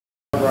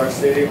Hard Rock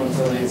Stadium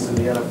until he gets to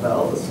the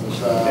NFL. This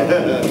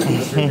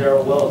is Mr.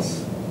 Gerald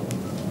Willis.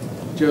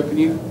 Joe, can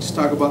you just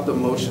talk about the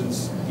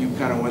emotions you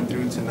kind of went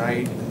through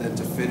tonight, and then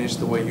to finish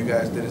the way you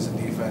guys did as a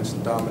defense,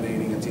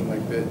 dominating a team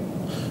like Pitt?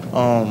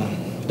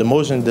 The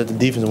emotion that the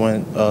defense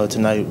went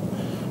tonight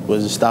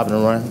was stopping the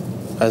run.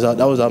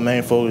 That was our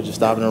main focus, just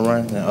stopping the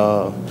run.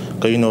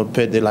 Because, you know,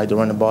 Pitt, they like to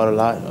run the ball a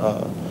lot.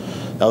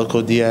 That was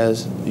Coach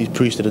Diaz. He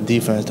preached to the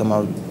defense, talking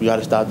about we got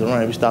to stop the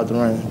run. If we stop the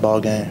run, ball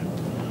game.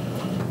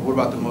 What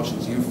about the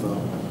emotions you felt?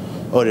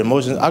 Oh, the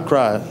emotions, I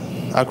cried.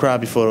 I cried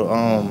before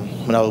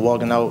when I was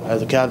walking out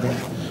as a captain.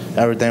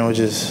 Everything was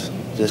just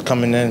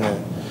coming in,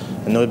 and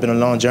I know it's been a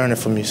long journey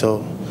for me.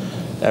 So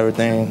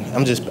everything,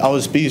 I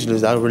was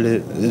speechless.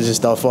 It just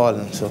started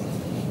falling. So.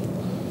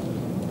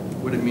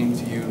 What did it mean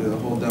to you to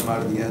hold them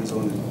out of the end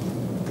zone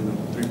in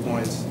 3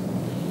 points?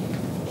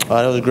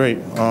 That was great.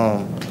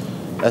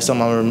 That's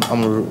something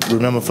I'm gonna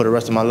remember for the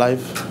rest of my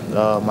life.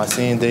 My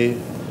senior day,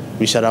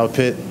 we shut out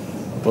Pitt,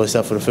 well,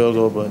 except for the field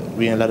goal, but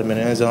we didn't let them in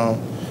the end zone.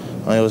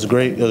 It was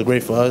great. It was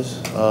great for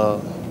us.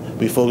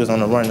 We focused on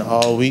the run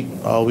all week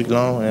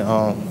long,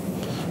 and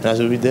that's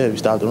what we did. We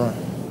stopped the run.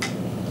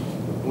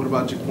 What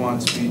about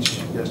Jaquan's speech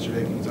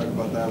yesterday? Can you talk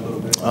about that a little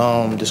bit?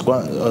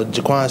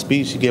 Jaquan's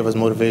speech, he gave us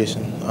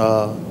motivation.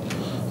 A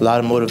lot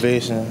of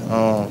motivation.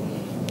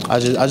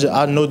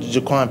 I know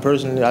Jaquan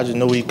personally. I just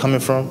know where he's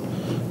coming from.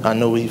 I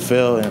know where he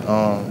fell,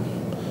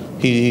 and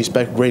he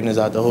expects greatness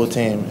out the whole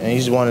team. And he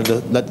just wanted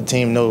to let the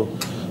team know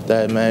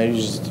that, man,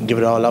 you just give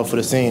it all out for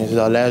the seniors. It's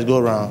our last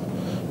go-around,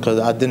 because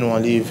I didn't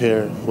want to leave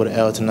here with an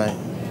L tonight.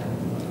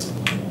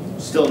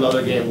 Still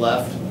another game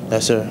left.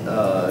 Yes, sir.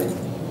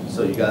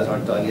 So you guys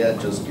aren't done yet.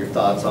 Just your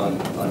thoughts on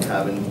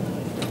having,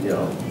 you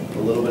know, a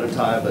little bit of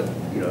time, but,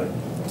 you know,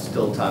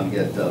 still time to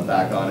get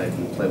back on it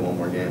and play one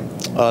more game.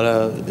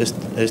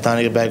 It's time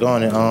to get back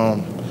on it.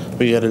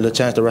 We get a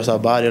chance to rest our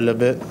body a little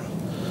bit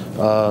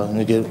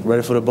and get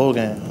ready for the bowl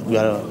game. We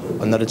got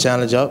another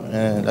challenge up,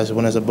 and let's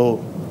win as a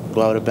bowl.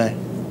 Go out with a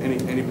bang.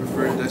 Any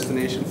preferred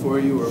destination for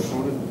you or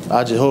opponent?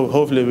 I just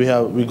hopefully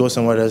we go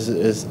somewhere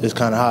that's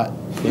kind of hot,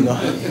 you know.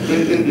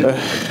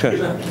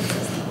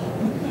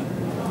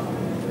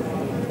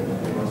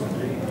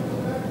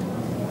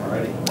 All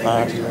righty.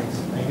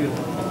 Thank you.